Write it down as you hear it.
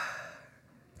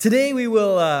Today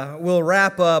we'll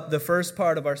wrap up the first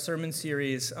part of our sermon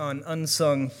series on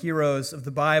unsung heroes of the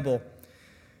Bible.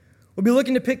 We'll be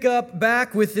looking to pick up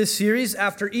back with this series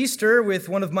after Easter with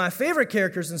one of my favorite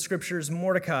characters in Scriptures,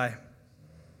 Mordecai.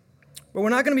 But we're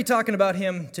not going to be talking about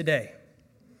him today,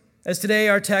 as today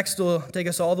our text will take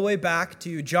us all the way back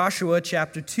to Joshua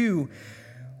chapter 2,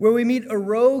 where we meet a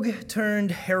rogue turned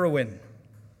heroine.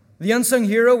 The unsung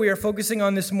hero we are focusing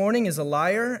on this morning is a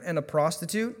liar and a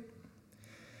prostitute.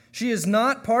 She is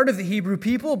not part of the Hebrew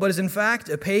people, but is in fact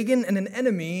a pagan and an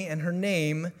enemy, and her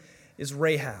name is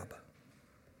Rahab.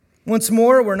 Once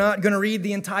more, we're not going to read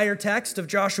the entire text of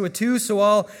Joshua 2, so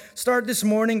I'll start this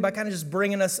morning by kind of just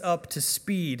bringing us up to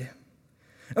speed.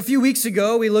 A few weeks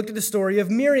ago, we looked at the story of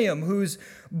Miriam, whose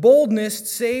boldness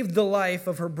saved the life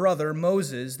of her brother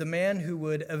Moses, the man who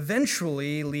would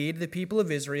eventually lead the people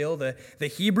of Israel, the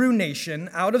Hebrew nation,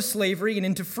 out of slavery and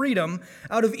into freedom,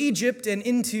 out of Egypt and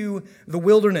into the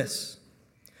wilderness.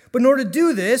 But in order to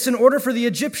do this, in order for the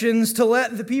Egyptians to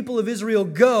let the people of Israel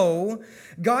go,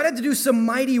 God had to do some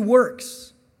mighty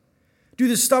works. Due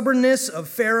to the stubbornness of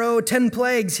Pharaoh, 10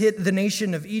 plagues hit the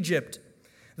nation of Egypt.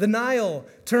 The Nile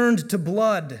turned to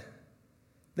blood.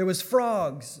 There was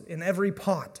frogs in every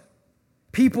pot.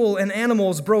 People and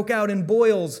animals broke out in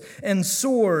boils and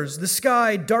sores. The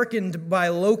sky darkened by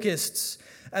locusts.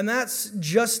 And that's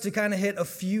just to kind of hit a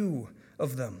few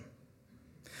of them.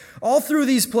 All through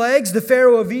these plagues, the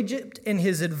Pharaoh of Egypt and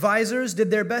his advisors did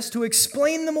their best to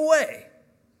explain them away.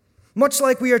 Much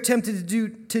like we are tempted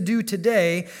to do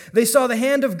today, they saw the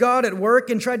hand of God at work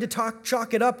and tried to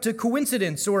chalk it up to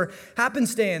coincidence or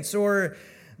happenstance or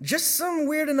just some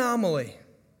weird anomaly.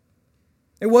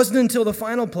 It wasn't until the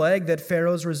final plague that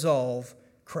Pharaoh's resolve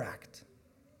cracked.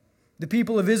 The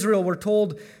people of Israel were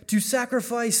told to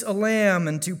sacrifice a lamb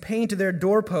and to paint their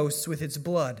doorposts with its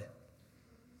blood.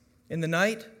 In the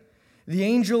night, the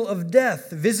angel of death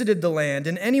visited the land,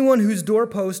 and anyone whose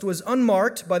doorpost was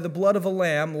unmarked by the blood of a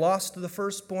lamb lost the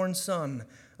firstborn son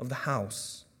of the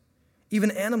house. Even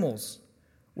animals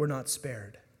were not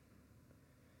spared.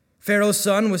 Pharaoh's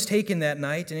son was taken that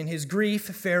night, and in his grief,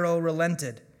 Pharaoh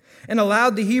relented and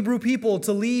allowed the Hebrew people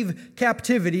to leave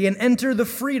captivity and enter the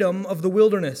freedom of the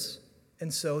wilderness.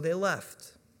 And so they left.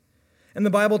 And the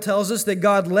Bible tells us that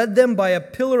God led them by a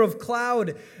pillar of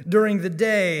cloud during the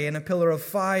day and a pillar of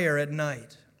fire at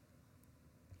night.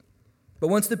 But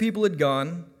once the people had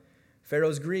gone,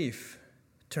 Pharaoh's grief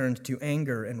turned to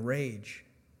anger and rage.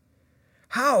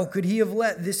 How could he have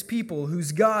let this people,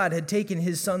 whose God had taken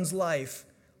his son's life,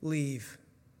 leave?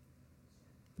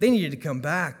 They needed to come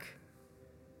back,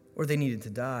 or they needed to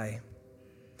die.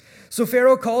 So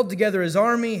Pharaoh called together his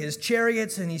army, his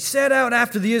chariots, and he set out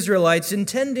after the Israelites,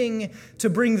 intending to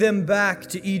bring them back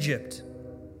to Egypt.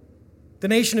 The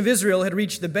nation of Israel had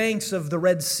reached the banks of the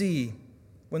Red Sea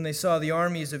when they saw the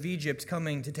armies of Egypt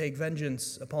coming to take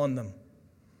vengeance upon them.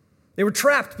 They were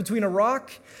trapped between a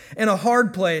rock and a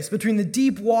hard place, between the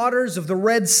deep waters of the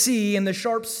Red Sea and the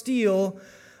sharp steel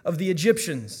of the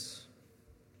Egyptians.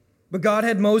 But God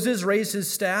had Moses raise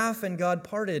his staff, and God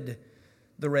parted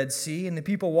the Red Sea, and the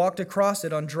people walked across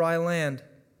it on dry land.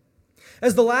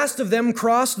 As the last of them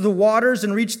crossed the waters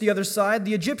and reached the other side,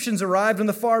 the Egyptians arrived on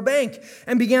the far bank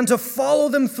and began to follow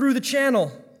them through the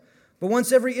channel. But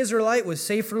once every Israelite was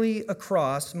safely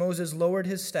across, Moses lowered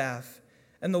his staff,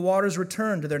 and the waters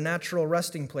returned to their natural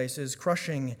resting places,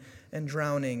 crushing and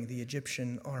drowning the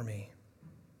Egyptian army.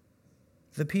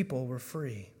 The people were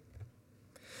free.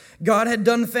 God had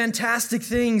done fantastic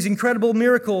things, incredible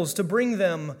miracles to bring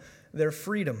them their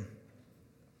freedom.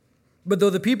 But though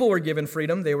the people were given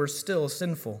freedom, they were still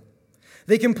sinful.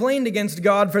 They complained against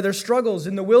God for their struggles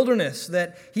in the wilderness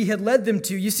that he had led them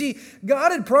to. You see,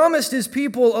 God had promised his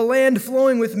people a land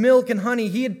flowing with milk and honey.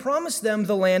 He had promised them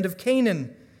the land of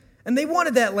Canaan, and they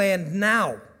wanted that land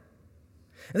now.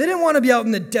 They didn't want to be out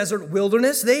in the desert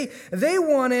wilderness. They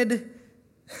wanted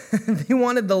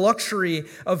the luxury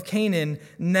of Canaan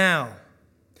now.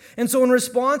 And so in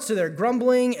response to their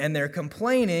grumbling and their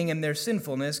complaining and their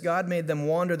sinfulness, God made them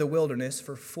wander the wilderness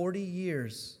for 40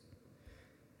 years.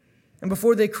 And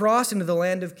before they crossed into the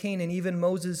land of Canaan, even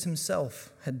Moses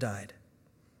himself had died.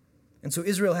 And so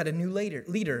Israel had a new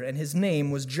leader, and his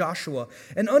name was Joshua.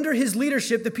 And under his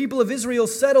leadership, the people of Israel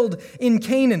settled in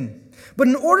Canaan. But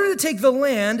in order to take the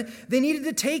land, they needed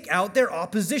to take out their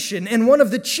opposition. And one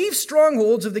of the chief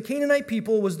strongholds of the Canaanite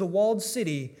people was the walled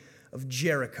city of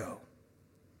Jericho.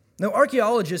 Now,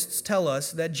 archaeologists tell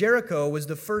us that Jericho was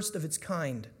the first of its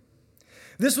kind.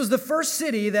 This was the first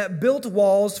city that built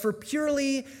walls for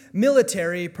purely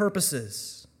military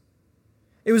purposes.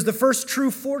 It was the first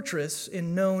true fortress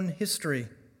in known history.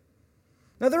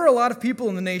 Now, there are a lot of people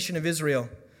in the nation of Israel.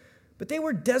 but they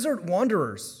were desert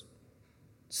wanderers,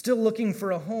 still looking for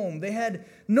a home. They had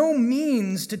no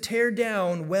means to tear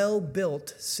down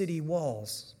well-built city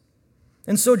walls.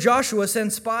 And so Joshua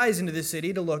sent spies into the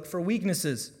city to look for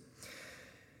weaknesses.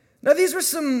 Now, these were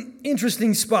some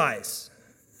interesting spies.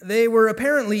 They were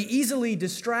apparently easily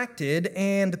distracted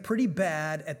and pretty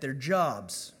bad at their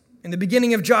jobs. In the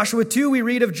beginning of Joshua 2, we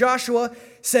read of Joshua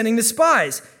sending the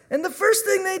spies. And the first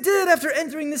thing they did after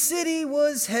entering the city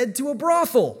was head to a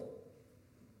brothel.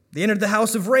 They entered the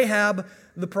house of Rahab,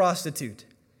 the prostitute,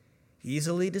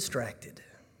 easily distracted.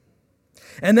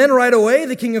 And then right away,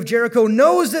 the king of Jericho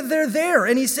knows that they're there,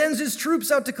 and he sends his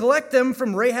troops out to collect them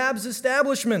from Rahab's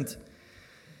establishment.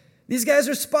 These guys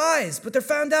are spies, but they're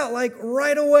found out like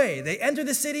right away. They enter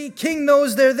the city, king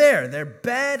knows they're there. They're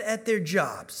bad at their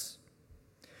jobs.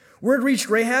 Word reached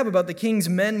Rahab about the king's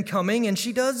men coming, and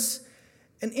she does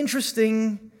an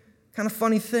interesting, kind of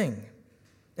funny thing.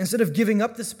 Instead of giving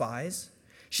up the spies,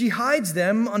 she hides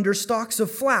them under stalks of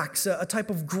flax, a type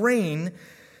of grain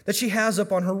that she has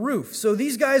up on her roof. So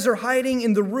these guys are hiding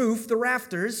in the roof, the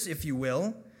rafters, if you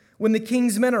will, when the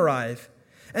king's men arrive.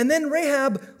 And then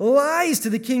Rahab lies to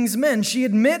the king's men. She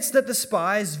admits that the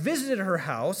spies visited her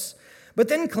house, but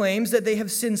then claims that they have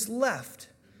since left.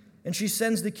 And she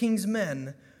sends the king's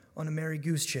men on a merry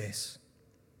goose chase.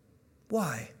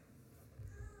 Why?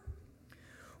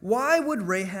 Why would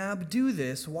Rahab do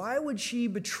this? Why would she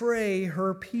betray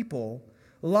her people,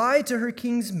 lie to her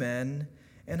king's men,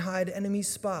 and hide enemy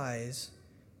spies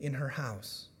in her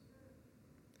house?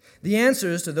 The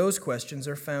answers to those questions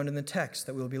are found in the text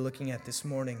that we'll be looking at this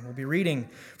morning. We'll be reading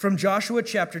from Joshua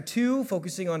chapter 2,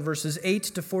 focusing on verses 8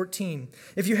 to 14.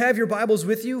 If you have your Bibles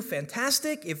with you,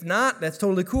 fantastic. If not, that's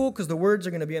totally cool because the words are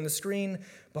going to be on the screen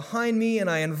behind me, and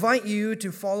I invite you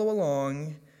to follow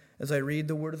along as I read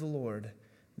the word of the Lord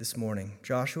this morning.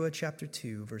 Joshua chapter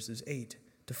 2, verses 8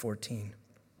 to 14.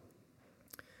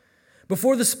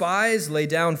 Before the spies lay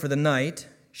down for the night,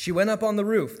 she went up on the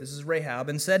roof, this is Rahab,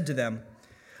 and said to them,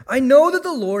 I know that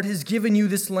the Lord has given you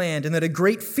this land, and that a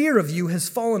great fear of you has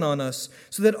fallen on us,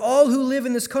 so that all who live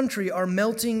in this country are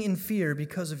melting in fear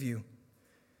because of you.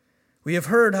 We have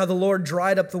heard how the Lord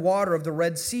dried up the water of the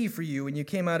Red Sea for you when you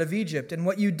came out of Egypt, and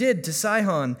what you did to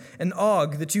Sihon and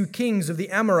Og, the two kings of the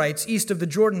Amorites east of the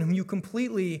Jordan, whom you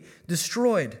completely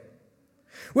destroyed.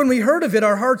 When we heard of it,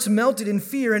 our hearts melted in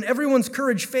fear, and everyone's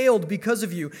courage failed because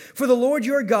of you. For the Lord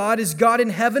your God is God in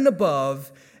heaven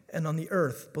above and on the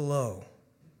earth below.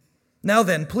 Now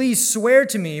then, please swear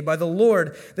to me by the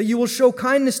Lord that you will show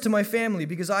kindness to my family,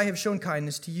 because I have shown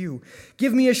kindness to you.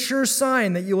 Give me a sure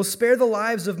sign that you will spare the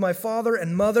lives of my father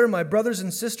and mother, my brothers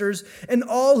and sisters, and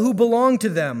all who belong to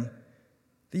them,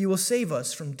 that you will save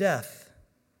us from death.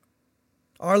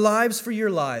 Our lives for your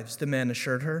lives, the men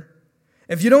assured her.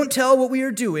 If you don't tell what we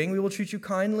are doing, we will treat you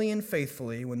kindly and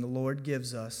faithfully when the Lord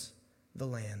gives us the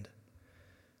land.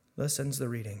 Thus ends the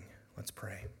reading. Let's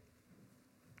pray.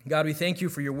 God, we thank you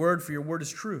for your word is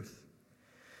truth.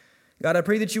 God, I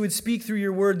pray that you would speak through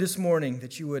your word this morning,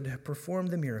 that you would perform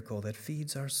the miracle that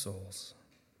feeds our souls.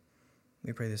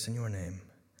 We pray this in your name.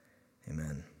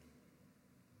 Amen.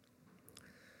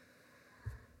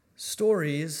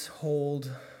 Stories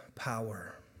hold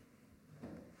power.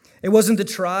 It wasn't the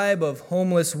tribe of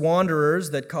homeless wanderers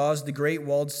that caused the great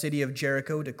walled city of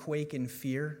Jericho to quake in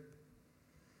fear.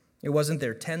 It wasn't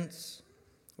their tents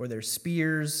or their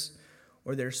spears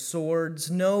or their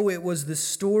swords. No, it was the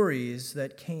stories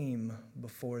that came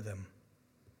before them.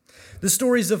 The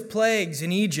stories of plagues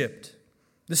in Egypt,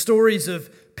 the stories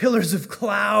of pillars of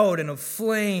cloud and of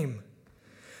flame,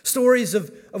 stories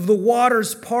of the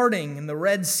waters parting and the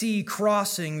Red Sea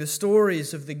crossing, the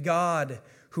stories of the God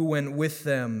who went with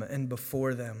them and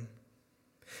before them.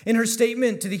 In her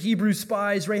statement to the Hebrew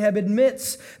spies, Rahab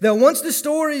admits that once the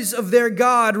stories of their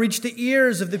God reached the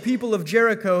ears of the people of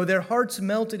Jericho, their hearts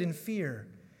melted in fear,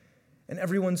 and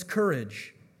everyone's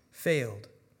courage failed.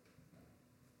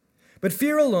 But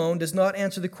fear alone does not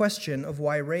answer the question of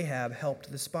why Rahab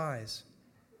helped the spies.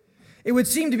 It would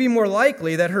seem to be more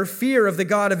likely that her fear of the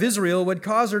God of Israel would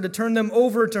cause her to turn them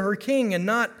over to her king and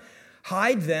not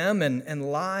hide them and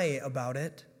lie about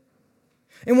it.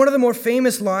 In one of the more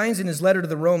famous lines in his letter to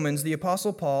the Romans, the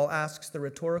Apostle Paul asks the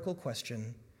rhetorical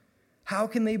question, how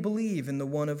can they believe in the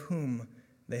one of whom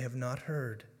they have not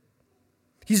heard?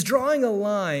 He's drawing a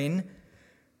line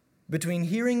between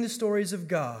hearing the stories of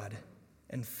God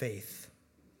and faith.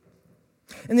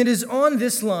 And it is on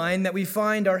this line that we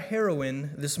find our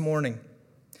heroine this morning.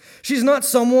 She's not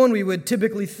someone we would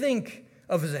typically think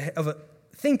of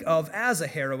as a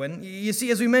heroine. You see,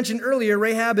 as we mentioned earlier,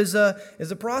 Rahab is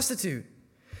a prostitute.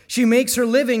 She makes her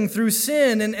living through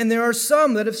sin, and there are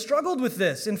some that have struggled with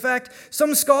this. In fact,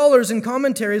 some scholars and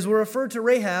commentaries will refer to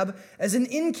Rahab as an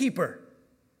innkeeper.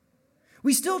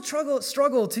 We still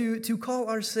struggle to call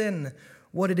our sin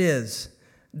what it is,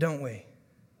 don't we?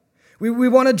 We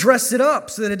want to dress it up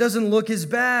so that it doesn't look as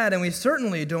bad, and we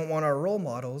certainly don't want our role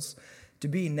models to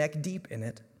be neck deep in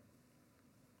it.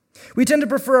 We tend to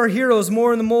prefer our heroes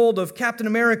more in the mold of Captain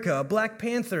America, Black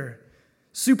Panther,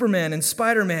 Superman, and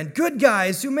Spider-Man, good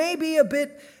guys who may be a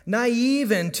bit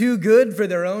naive and too good for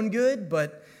their own good,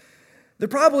 but there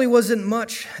probably wasn't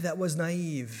much that was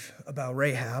naive about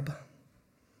Rahab.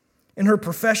 In her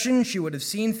profession, she would have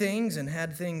seen things and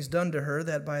had things done to her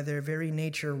that by their very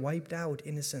nature wiped out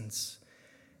innocence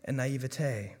and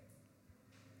naivete.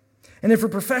 And if her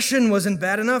profession wasn't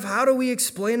bad enough, how do we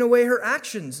explain away her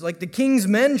actions? Like the king's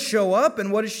men show up,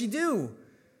 and what does she do?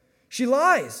 She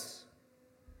lies.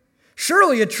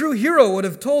 Surely a true hero would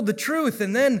have told the truth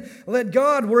and then let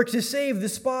God work to save the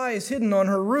spies hidden on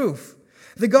her roof.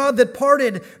 The God that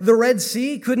parted the Red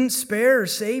Sea couldn't spare or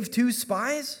save 2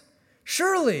 spies?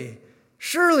 Surely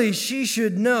she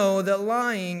should know that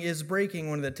lying is breaking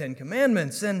one of the 10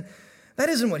 commandments. And that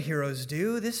isn't what heroes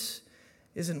do. This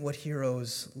isn't what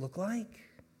heroes look like.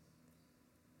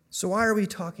 So why are we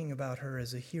talking about her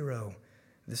as a hero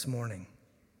this morning?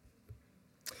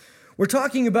 We're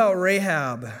talking about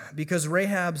Rahab because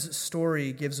Rahab's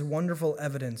story gives wonderful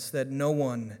evidence that no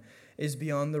one is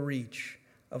beyond the reach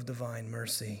of divine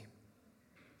mercy.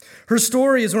 Her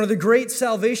story is one of the great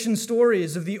salvation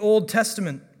stories of the Old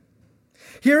Testament.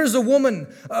 Here is a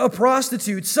woman, a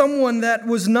prostitute, someone that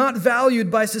was not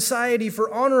valued by society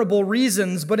for honorable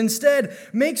reasons, but instead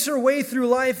makes her way through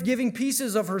life giving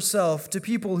pieces of herself to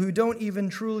people who don't even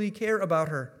truly care about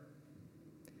her.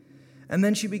 And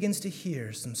then she begins to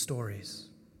hear some stories.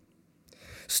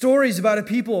 Stories about a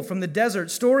people from the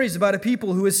desert, stories about a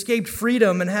people who escaped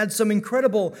freedom and had some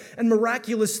incredible and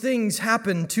miraculous things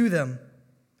happen to them.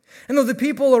 And though the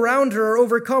people around her are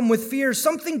overcome with fear,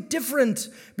 something different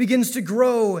begins to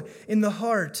grow in the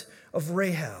heart of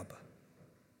Rahab.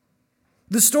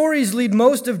 The stories lead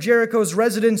most of Jericho's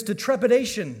residents to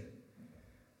trepidation,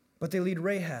 but they lead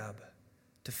Rahab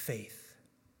to faith.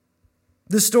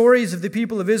 The stories of the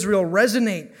people of Israel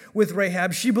resonate with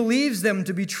Rahab. She believes them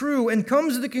to be true and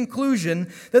comes to the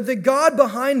conclusion that the God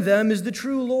behind them is the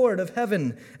true Lord of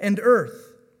heaven and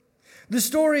earth. The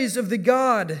stories of the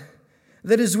God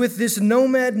that is with this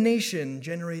nomad nation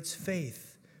generates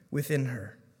faith within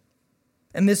her.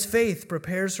 And this faith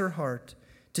prepares her heart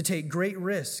to take great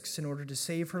risks in order to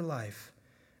save her life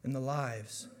and the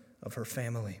lives of her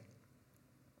family.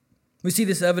 We see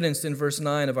this evidenced in verse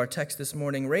 9 of our text this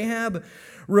morning. Rahab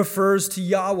refers to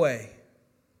Yahweh,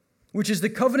 which is the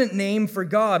covenant name for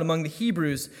God among the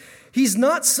Hebrews. He's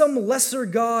not some lesser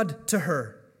god to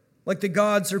her, like the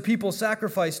gods her people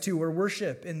sacrifice to or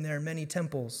worship in their many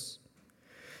temples.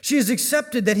 She has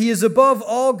accepted that he is above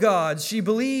all gods. She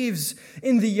believes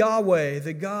in the Yahweh,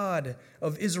 the God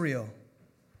of Israel.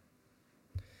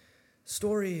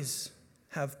 Stories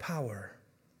have power.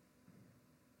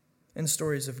 And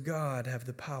stories of God have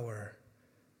the power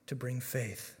to bring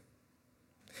faith.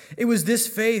 It was this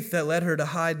faith that led her to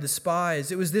hide the spies.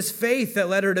 It was this faith that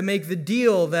led her to make the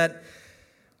deal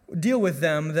with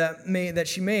them that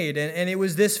she made. And it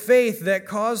was this faith that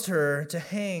caused her to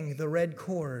hang the red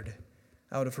cord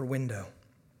out of her window.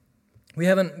 We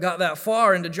haven't got that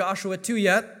far into Joshua 2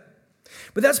 yet,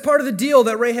 but that's part of the deal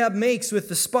that Rahab makes with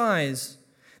the spies.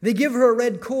 They give her a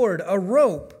red cord, a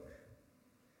rope,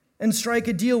 and strike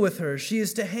a deal with her. She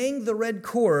is to hang the red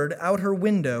cord out her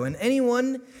window, and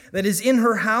anyone that is in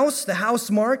her house, the house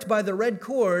marked by the red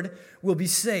cord, will be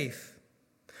safe.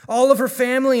 All of her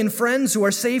family and friends who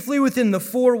are safely within the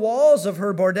 4 walls of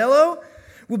her bordello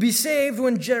will be saved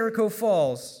when Jericho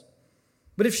falls.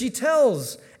 But if she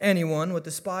tells anyone what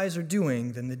the spies are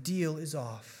doing, then the deal is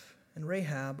off, and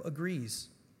Rahab agrees.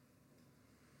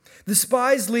 The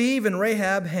spies leave, and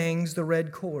Rahab hangs the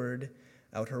red cord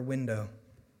out her window.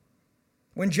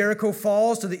 When Jericho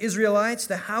falls to the Israelites,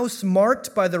 the house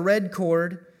marked by the red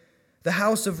cord, the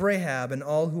house of Rahab and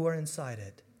all who are inside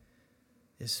it,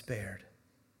 is spared.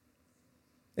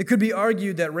 It could be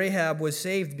argued that Rahab was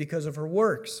saved because of her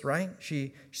works, right?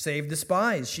 She saved the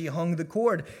spies. She hung the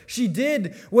cord. She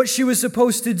did what she was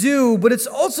supposed to do, but it's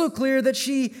also clear that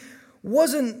she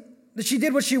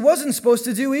did what she wasn't supposed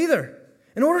to do either.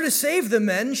 In order to save the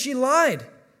men, she lied.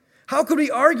 How could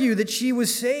we argue that she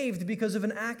was saved because of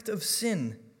an act of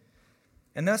sin?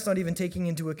 And that's not even taking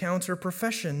into account her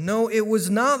profession. No, it was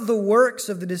not the works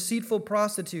of the deceitful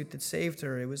prostitute that saved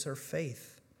her. It was her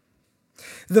faith.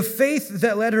 The faith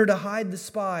that led her to hide the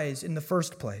spies in the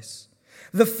first place.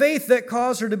 The faith that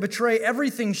caused her to betray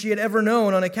everything she had ever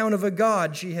known on account of a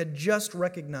God she had just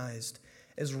recognized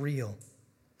as real.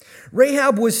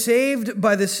 Rahab was saved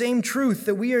by the same truth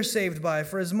that we are saved by.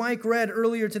 For as Mike read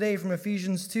earlier today from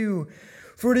Ephesians 2,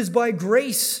 for it is by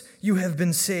grace you have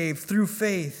been saved through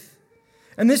faith.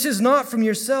 And this is not from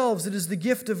yourselves, it is the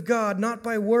gift of God, not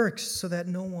by works, so that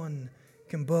no one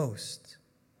can boast.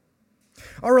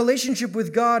 Our relationship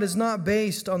with God is not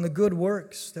based on the good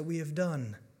works that we have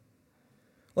done.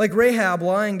 Like Rahab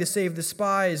lying to save the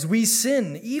spies, we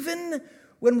sin even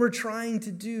when we're trying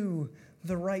to do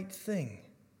the right thing.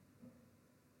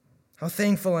 How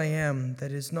thankful I am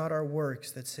that it is not our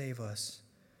works that save us,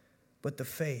 but the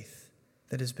faith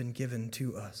that has been given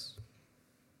to us.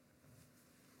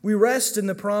 We rest in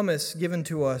the promise given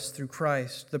to us through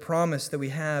Christ, the promise that we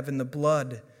have in the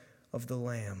blood of the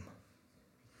Lamb.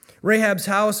 Rahab's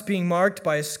house being marked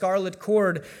by a scarlet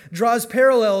cord draws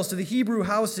parallels to the Hebrew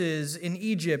houses in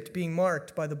Egypt being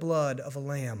marked by the blood of a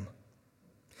lamb.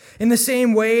 In the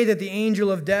same way that the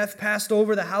angel of death passed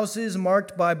over the houses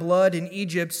marked by blood in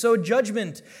Egypt, so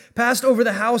judgment passed over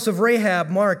the house of Rahab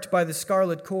marked by the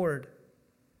scarlet cord.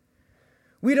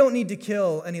 We don't need to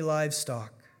kill any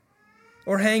livestock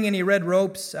or hang any red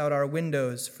ropes out our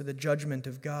windows for the judgment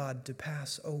of God to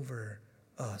pass over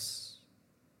us.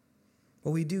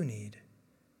 What we do need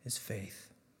is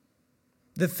faith.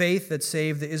 The faith that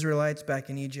saved the Israelites back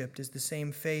in Egypt is the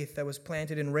same faith that was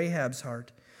planted in Rahab's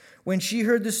heart when she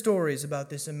heard the stories about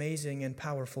this amazing and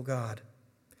powerful God.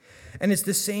 And it's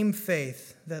the same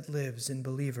faith that lives in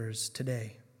believers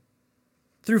today.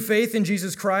 Through faith in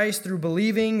Jesus Christ, through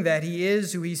believing that He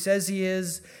is who He says He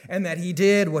is, and that He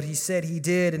did what He said He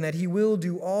did, and that He will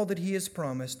do all that He has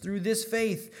promised, through this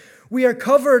faith, we are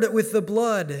covered with the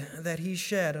blood that He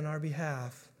shed on our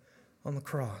behalf on the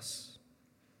cross.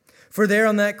 For there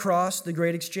on that cross, the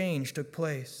great exchange took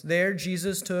place. There,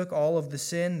 Jesus took all of the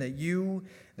sin that you,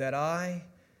 that I,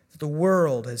 that the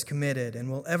world has committed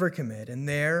and will ever commit. And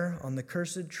there, on the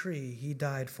cursed tree, He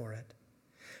died for it,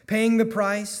 paying the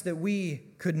price that we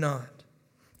could not.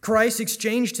 Christ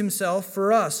exchanged Himself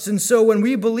for us. And so when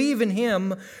we believe in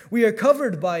Him, we are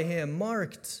covered by Him,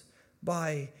 marked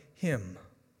by Him.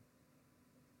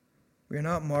 We are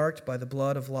not marked by the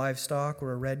blood of livestock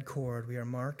or a red cord. We are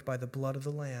marked by the blood of the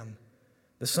Lamb,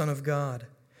 the Son of God.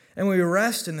 And we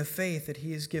rest in the faith that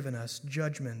He has given us.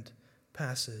 Judgment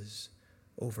passes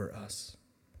over us.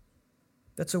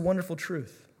 That's a wonderful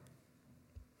truth.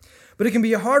 But it can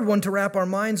be a hard one to wrap our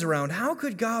minds around. How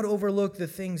could God overlook the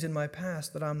things in my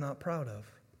past that I'm not proud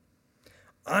of?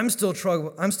 I'm still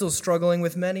struggling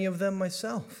with many of them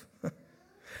myself.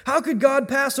 How could God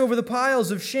pass over the piles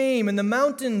of shame and the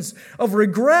mountains of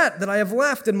regret that I have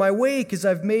left in my wake as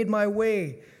I've made my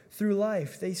way through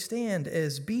life? They stand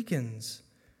as beacons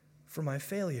for my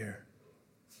failure.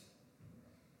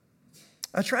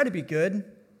 I try to be good,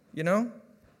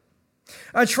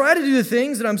 I try to do the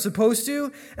things that I'm supposed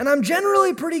to, and I'm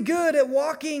generally pretty good at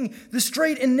walking the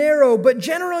straight and narrow, but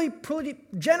generally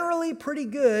pretty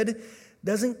good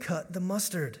doesn't cut the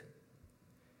mustard.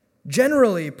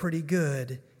 Generally pretty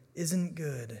good isn't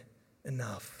good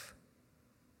enough.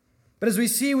 But as we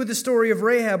see with the story of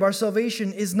Rahab, our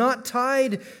salvation is not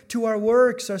tied to our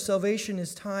works. Our salvation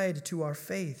is tied to our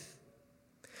faith.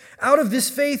 Out of this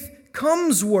faith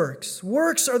comes works.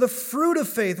 Works are the fruit of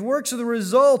faith. Works are the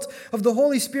result of the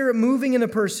Holy Spirit moving in a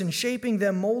person, shaping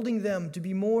them, molding them to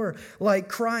be more like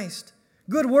Christ.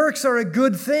 Good works are a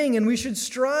good thing, and we should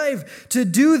strive to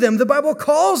do them. The Bible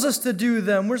calls us to do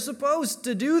them. We're supposed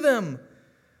to do them.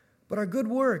 But our good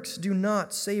works do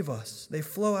not save us. They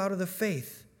flow out of the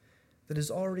faith that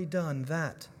has already done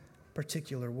that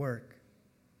particular work.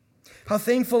 How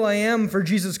thankful I am for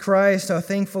Jesus Christ. How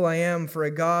thankful I am for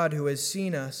a God who has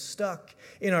seen us stuck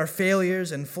in our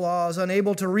failures and flaws,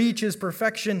 unable to reach His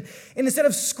perfection. And instead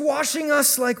of squashing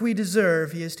us like we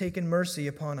deserve, He has taken mercy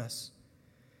upon us.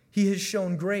 He has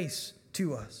shown grace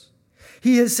to us.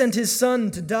 He has sent His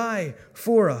Son to die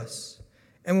for us.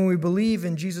 And when we believe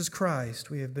in Jesus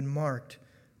Christ, we have been marked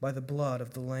by the blood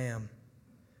of the Lamb,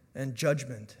 and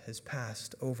judgment has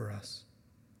passed over us.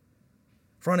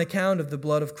 For on account of the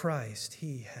blood of Christ,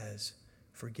 He has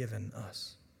forgiven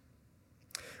us.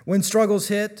 When struggles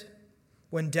hit,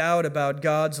 when doubt about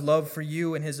God's love for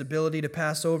you and His ability to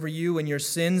pass over you and your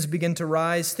sins begin to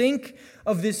rise, think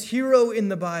of this hero in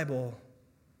the Bible.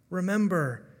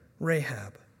 Remember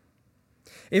Rahab.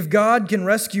 If God can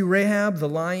rescue Rahab, the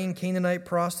lying Canaanite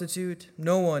prostitute,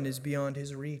 no one is beyond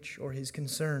His reach or His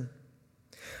concern.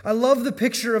 I love the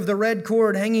picture of the red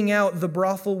cord hanging out the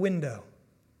brothel window.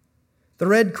 The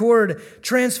red cord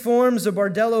transforms a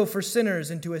bordello for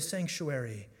sinners into a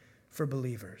sanctuary for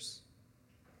believers.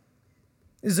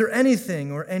 Is there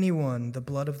anything or anyone the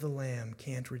blood of the Lamb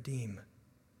can't redeem?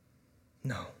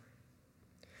 No.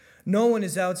 No one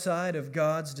is outside of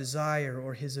God's desire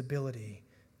or his ability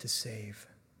to save.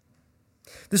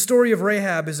 The story of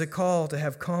Rahab is a call to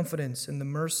have confidence in the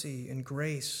mercy and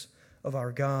grace of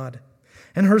our God.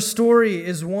 And her story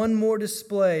is one more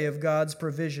display of God's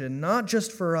provision, not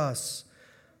just for us,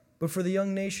 but for the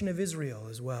young nation of Israel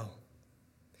as well.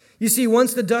 You see,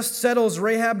 once the dust settles,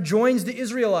 Rahab joins the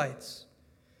Israelites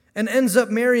and ends up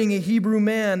marrying a Hebrew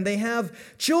man. They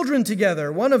have children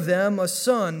together, one of them a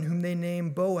son whom they name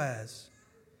Boaz.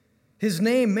 His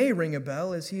name may ring a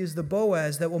bell, as he is the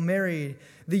Boaz that will marry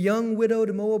the young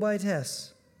widowed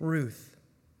Moabitess, Ruth.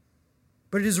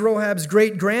 But it is Rahab's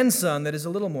great-grandson that is a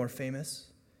little more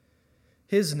famous.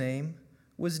 His name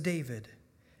was David,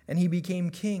 and he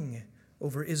became king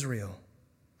over Israel.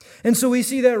 And so we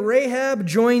see that Rahab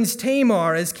joins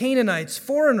Tamar as Canaanites,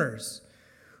 foreigners,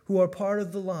 who are part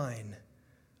of the line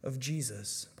of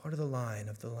Jesus, part of the line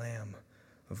of the Lamb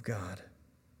of God.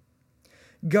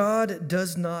 God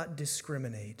does not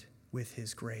discriminate with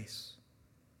his grace.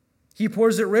 He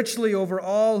pours it richly over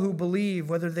all who believe,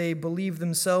 whether they believe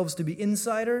themselves to be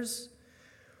insiders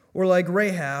or, like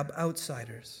Rahab,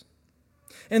 outsiders.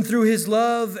 And through his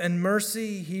love and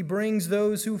mercy, he brings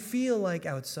those who feel like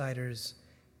outsiders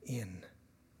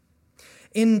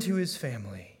into his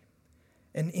family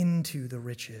and into the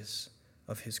riches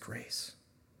of his grace.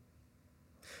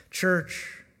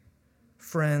 Church,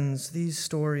 friends, these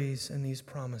stories and these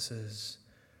promises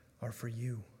are for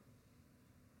you.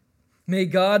 May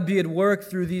God be at work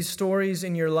through these stories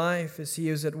in your life as he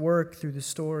is at work through the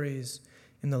stories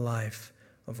in the life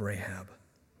of Rahab.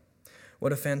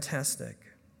 What a fantastic,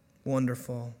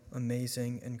 wonderful,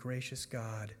 amazing, and gracious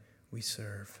God we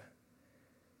serve.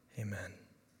 Amen.